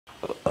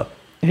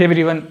Hey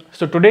everyone,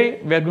 so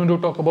today we are going to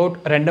talk about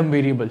random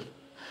variable.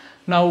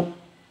 Now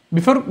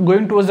before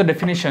going towards the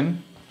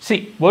definition,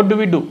 see what do?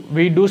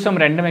 We do some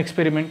random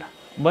experiment.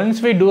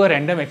 Once we do a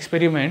random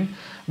experiment,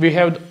 we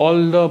have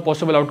all the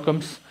possible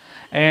outcomes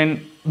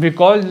and we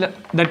call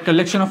that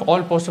collection of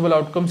all possible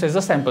outcomes as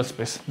a sample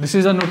space. This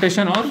is a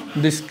notation, or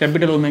this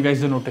capital omega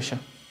is the notation.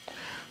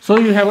 So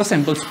you have a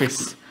sample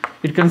space.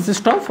 It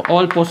consists of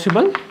all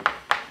possible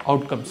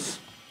outcomes.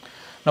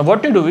 Now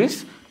what you do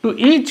is, to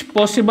each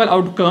possible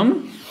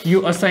outcome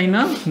you assign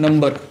a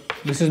number.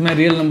 This is my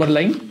real number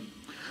line.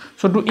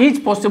 So to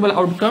each possible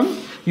outcome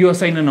you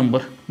assign a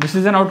number. This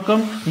is an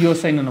outcome, you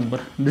assign a number.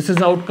 This is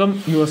the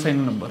outcome, you assign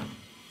a number.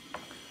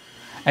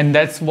 And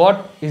that's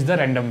what is the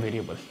random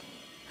variable.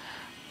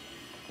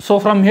 So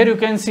from here you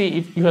can see,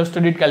 if you have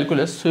studied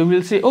calculus, so you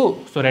will say, oh,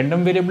 so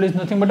random variable is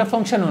nothing but a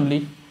function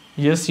only.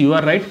 Yes, you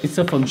are right, it's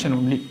a function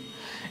only.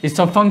 It's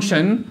a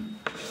function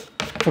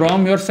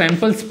from your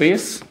sample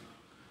space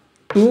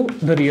to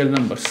the real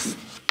numbers.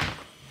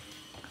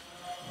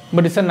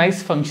 But it's a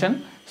nice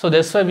function, so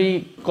that's why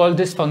we call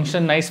this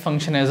function, nice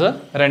function, as a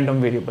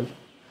random variable.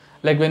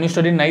 Like when you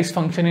study nice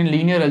function in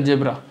linear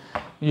algebra,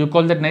 you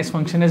call that nice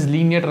function as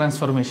linear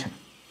transformation.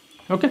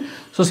 Okay,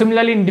 so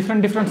similarly in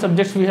different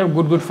subjects we have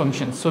good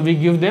functions, so we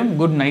give them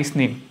good nice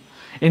name.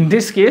 In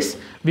this case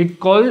we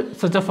call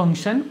such a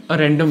function a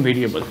random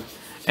variable,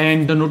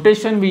 and the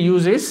notation we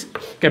use is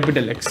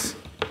capital X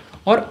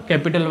or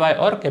capital Y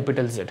or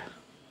capital Z.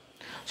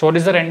 So what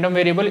is the random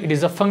variable? It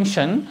is a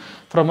function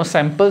from a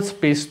sample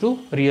space to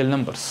real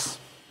numbers.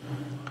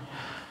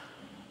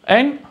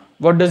 And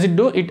what does it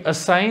do? It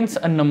assigns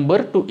a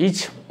number to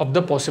each of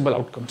the possible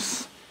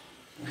outcomes.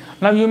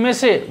 Now you may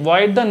say,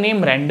 why the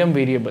name random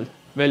variable?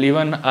 Well,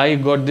 even I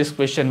got this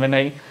question when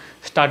I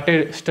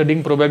started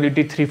studying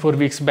probability 3-4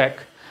 weeks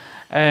back.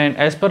 And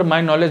as per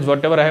my knowledge,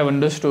 whatever I have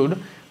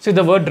understood, see,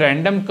 the word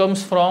random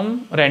comes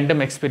from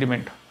random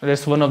experiment.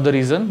 That's one of the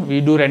reason.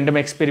 We do random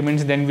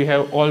experiments, then we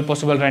have all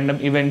possible random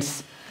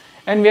events,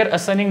 and we are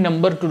assigning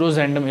number to those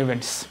random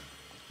events.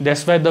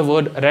 That's why the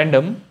word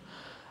random.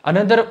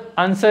 Another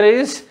answer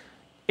is,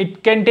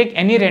 it can take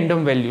any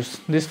random values.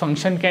 This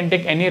function can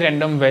take any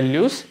random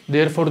values,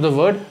 therefore the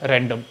word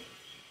random.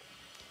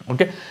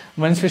 Okay,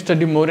 once we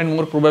study more and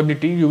more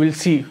probability, you will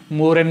see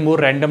more and more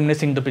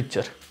randomness in the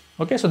picture.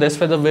 Okay, so that's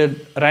why the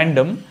word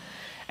random.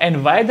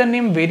 And why the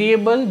name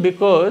variable?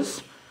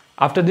 Because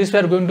after this we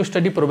are going to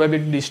study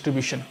probability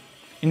distribution.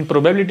 In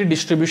probability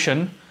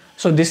distribution,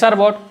 so these are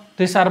what?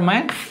 These are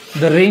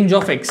the range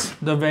of x,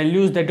 the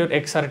values that your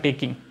x are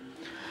taking.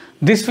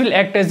 This will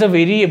act as a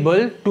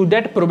variable to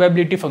that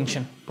probability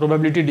function,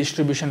 probability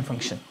distribution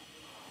function.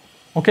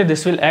 Okay,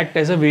 this will act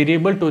as a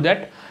variable to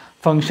that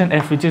function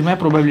f, which is my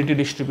probability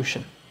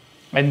distribution,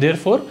 and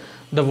therefore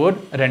the word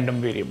random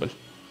variable.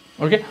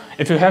 Okay,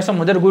 if you have some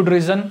other good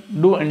reason,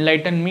 do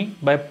enlighten me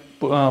by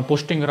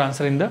posting your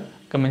answer in the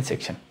comment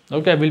section.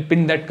 Okay, I will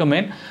pin that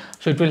comment,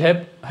 so it will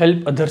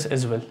help others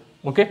as well.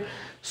 Okay,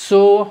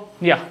 so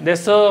yeah,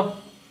 that's a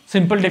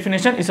simple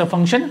definition. It's a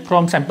function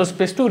from sample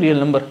space to real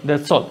number.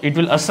 That's all. It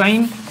will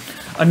assign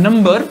a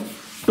number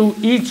to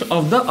each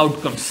of the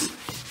outcomes.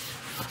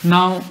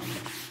 Now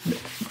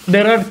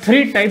there are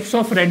three types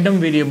of random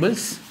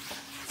variables.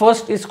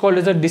 First is called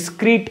as a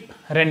discrete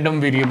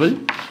random variable.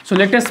 So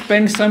let us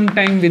spend some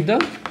time with the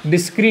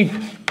discrete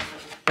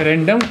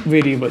random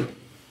variable.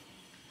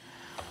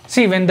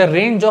 See, when the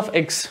range of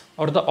x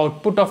or the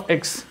output of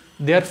x,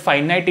 they are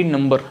finite in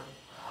number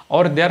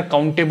or they are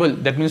countable,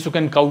 that means you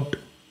can count,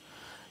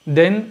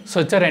 then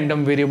such a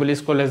random variable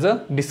is called as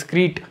a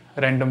discrete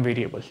random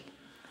variable.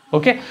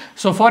 Okay,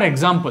 so for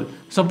example,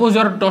 suppose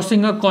you are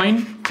tossing a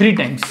coin 3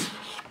 times.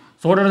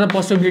 So what are the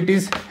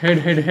possibilities? Head,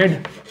 head,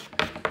 head,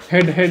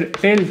 head, head,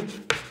 tail,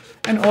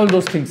 and all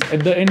those things.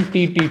 At the end,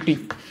 t, t,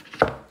 t.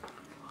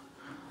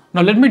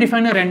 Now let me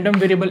define a random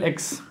variable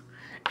x.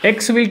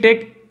 X will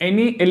take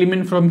any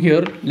element from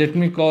here. Let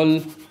me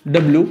call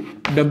w.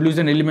 W is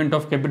an element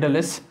of capital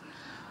S.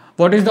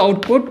 What is the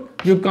output?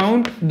 You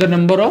count the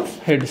number of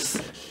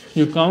heads.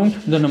 You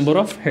count the number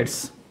of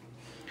heads.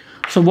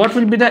 So what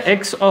will be the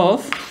x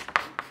of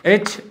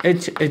h,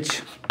 h,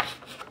 h?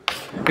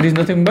 It is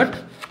nothing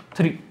but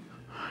 3.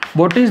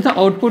 What is the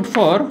output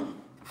for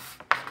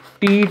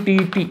t, t,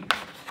 t?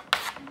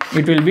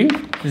 It will be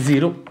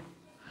 0.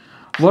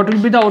 What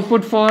will be the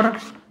output for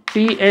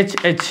t, h,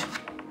 h?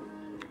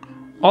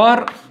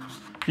 Or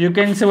you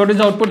can say, what is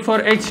the output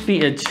for h,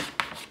 t, h?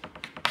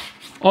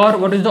 Or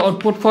what is the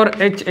output for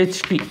h,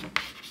 h, t?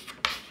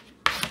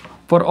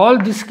 For all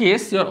this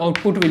case, your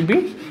output will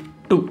be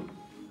 2.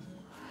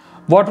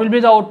 What will be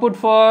the output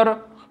for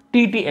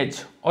t, t, h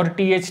or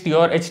t, h, t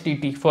or h, t,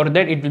 t? For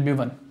that it will be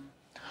 1.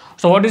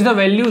 So what is the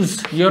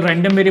values your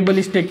random variable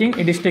is taking?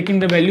 It is taking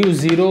the value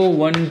 0,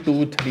 1,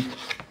 2, 3.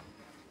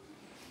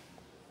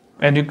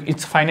 And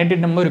it's finite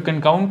in number, you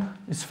can count.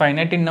 It's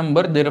finite in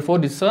number,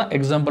 therefore it's an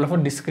example of a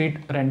discrete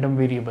random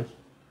variable.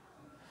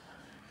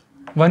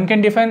 One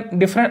can define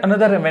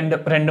another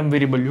random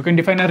variable. You can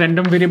define a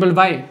random variable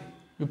y.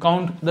 You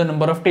count the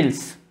number of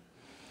tails.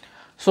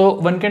 So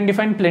one can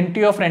define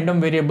plenty of random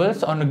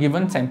variables on a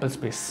given sample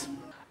space.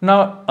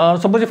 Now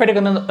suppose if I take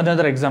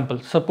another example,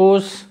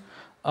 suppose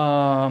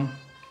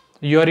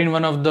you are in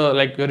one of the,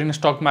 like you're in a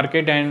stock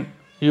market and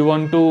you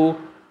want to,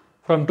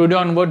 from today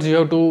onwards you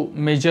have to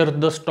measure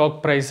the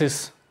stock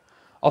prices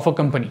of a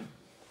company.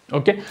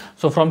 Okay,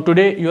 so from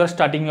today you are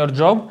starting your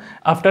job.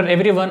 After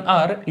every 1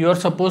 hour you are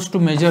supposed to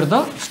measure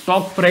the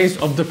stock price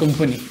of the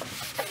company.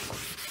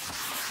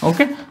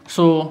 Okay,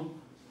 so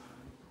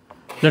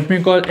let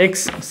me call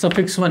x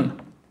suffix 1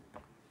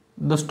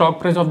 the stock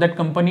price of that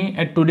company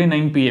at today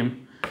 9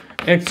 p.m.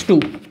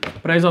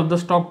 x2 price of the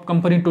stock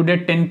company today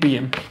at 10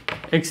 p.m.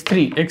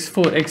 x3,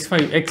 x4,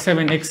 x5,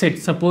 x7, x8.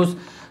 Suppose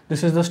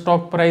this is the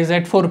stock price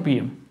at 4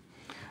 p.m.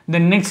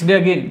 Then next day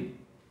again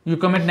you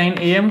come at 9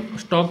 a.m.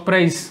 stock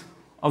price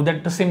of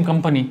that same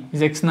company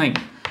is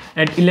x9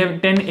 at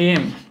 10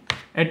 a.m.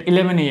 at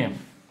 11 a.m.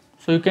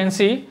 So you can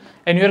see,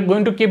 and you are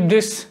going to keep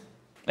this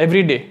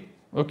every day.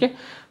 Okay,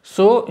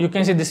 so you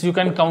can see this, you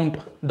can count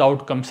the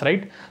outcomes,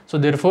 right? So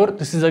therefore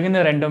this is again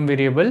a random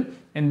variable,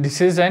 and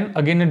this is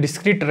again a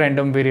discrete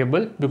random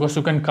variable because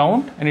you can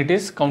count and it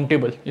is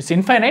countable. It's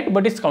infinite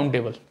but it's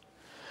countable.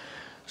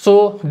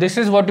 So this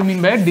is what you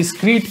mean by a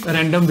discrete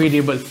random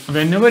variable.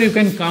 Whenever you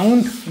can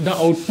count the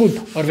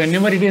output or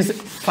whenever it is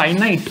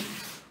finite,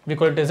 we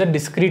call it as a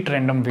discrete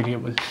random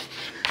variable.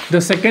 The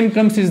second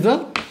comes is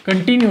the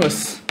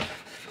continuous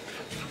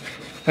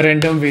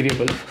random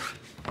variable.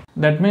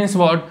 That means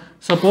what?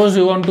 Suppose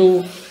you want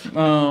to,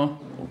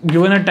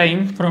 given a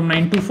time from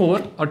 9 to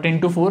 4 or 10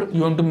 to 4,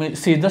 you want to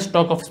see the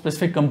stock of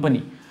specific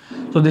company.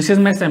 So this is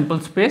my sample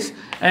space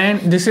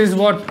and this is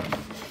what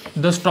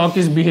the stock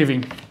is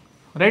behaving,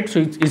 right?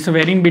 So it's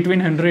varying between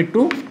 100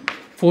 to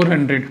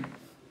 400.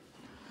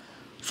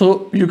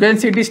 So you can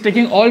see it is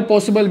taking all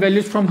possible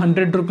values from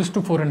 100 rupees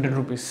to 400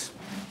 rupees.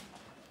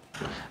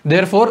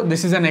 Therefore,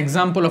 this is an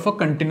example of a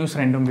continuous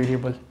random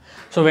variable.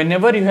 So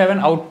whenever you have an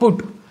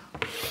output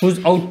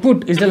whose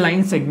output is a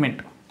line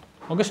segment,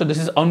 okay, so this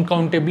is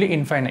uncountably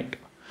infinite.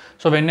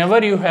 So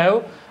whenever you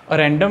have a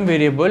random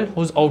variable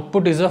whose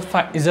output is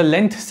a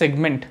length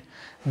segment,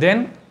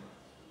 then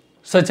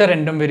such a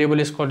random variable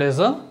is called as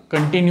a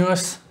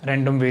continuous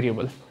random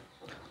variable.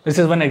 This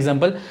is one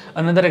example.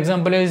 Another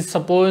example is,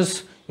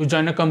 suppose you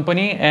join a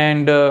company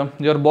and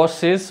your boss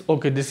says,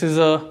 okay, this is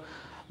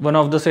one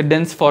of the, say,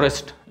 dense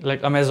forest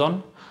like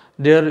Amazon.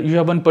 There you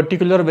have one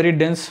particular very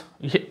dense,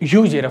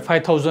 huge area,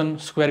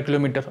 5,000 square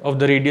kilometer of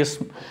the radius.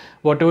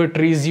 Whatever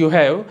trees you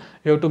have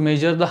to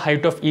measure the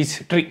height of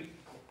each tree.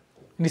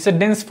 It's a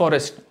dense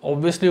forest.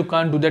 Obviously you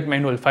can't do that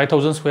manually.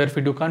 5,000 square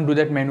feet, you can't do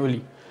that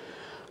manually.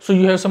 So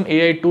you have some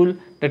AI tool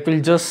that will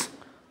just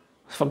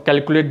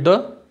calculate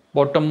the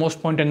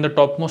bottommost point and the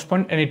topmost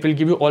point, and it will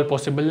give you all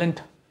possible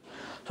length.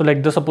 So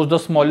like suppose the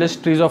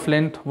smallest trees of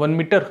length 1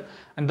 meter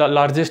and the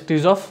largest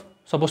trees of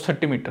suppose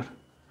 30 meter.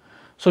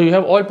 So you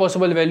have all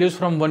possible values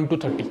from 1 to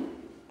 30,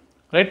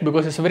 right?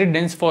 Because it's a very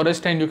dense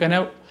forest and you can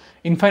have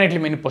infinitely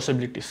many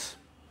possibilities.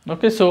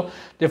 Okay, so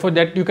therefore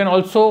that you can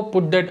also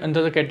put that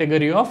under the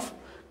category of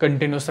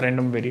continuous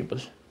random variable.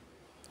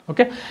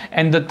 Okay,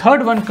 and the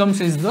third one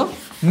comes is the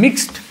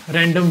mixed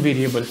random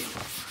variable.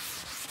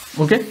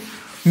 Okay,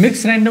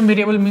 mixed random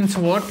variable means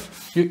what?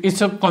 It's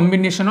a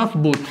combination of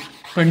both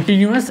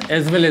continuous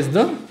as well as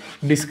the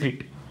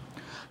discrete.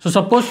 So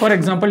suppose, for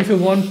example, if you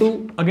want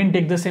to again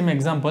take the same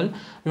example,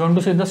 you want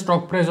to say the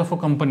stock price of a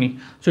company.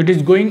 So it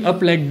is going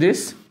up like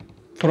this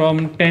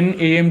from 10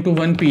 a.m. to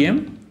 1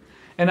 p.m.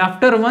 and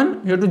after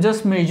 1 you have to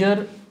just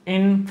measure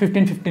in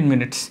 15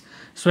 minutes.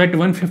 So at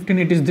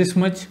 1:15 it is this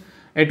much,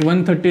 at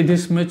 1:30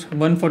 this much,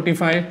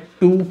 1:45,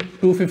 2,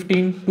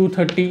 2:15,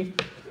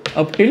 2:30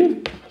 up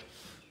till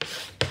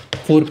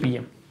 4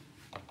 p.m.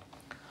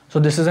 So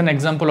this is an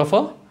example of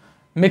a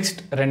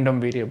mixed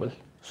random variable.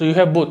 So you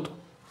have both.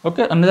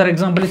 Okay, another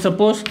example is,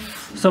 suppose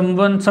some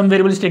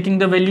variable is taking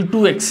the value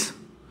 2x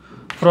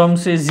from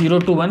say 0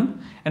 to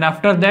 1 and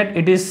after that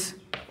it is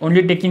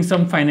only taking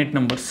some finite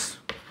numbers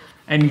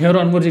and here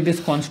onwards it is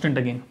constant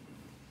again.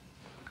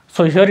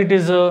 So here it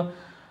is till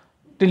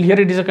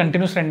here it is a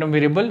continuous random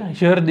variable,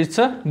 here it's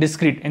a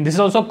discrete, and this is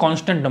also a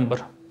constant number.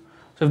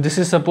 So if this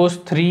is suppose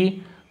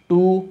 3,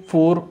 2,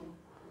 4,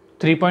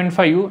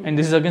 3.5 and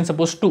this is again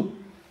suppose 2,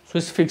 so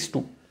it's fixed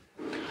 2.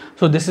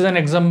 So this is an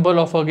example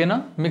of again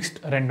a mixed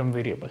random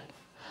variable.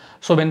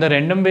 So when the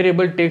random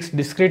variable takes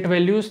discrete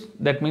values,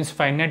 that means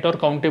finite or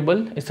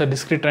countable, it's a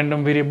discrete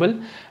random variable.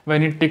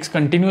 When it takes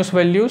continuous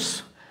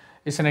values,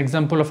 it's an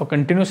example of a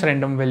continuous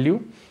random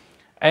value.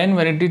 And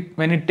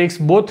when it takes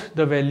both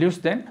the values,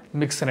 then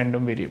mixed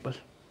random variable.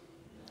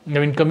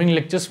 Now in coming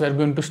lectures, we are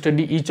going to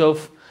study each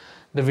of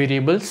the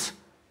variables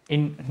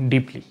in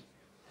deeply.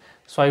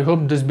 So I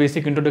hope this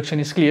basic introduction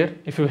is clear.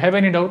 If you have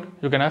any doubt,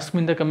 you can ask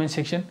me in the comment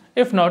section.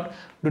 If not,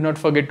 do not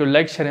forget to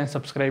like, share and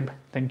subscribe.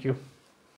 Thank you.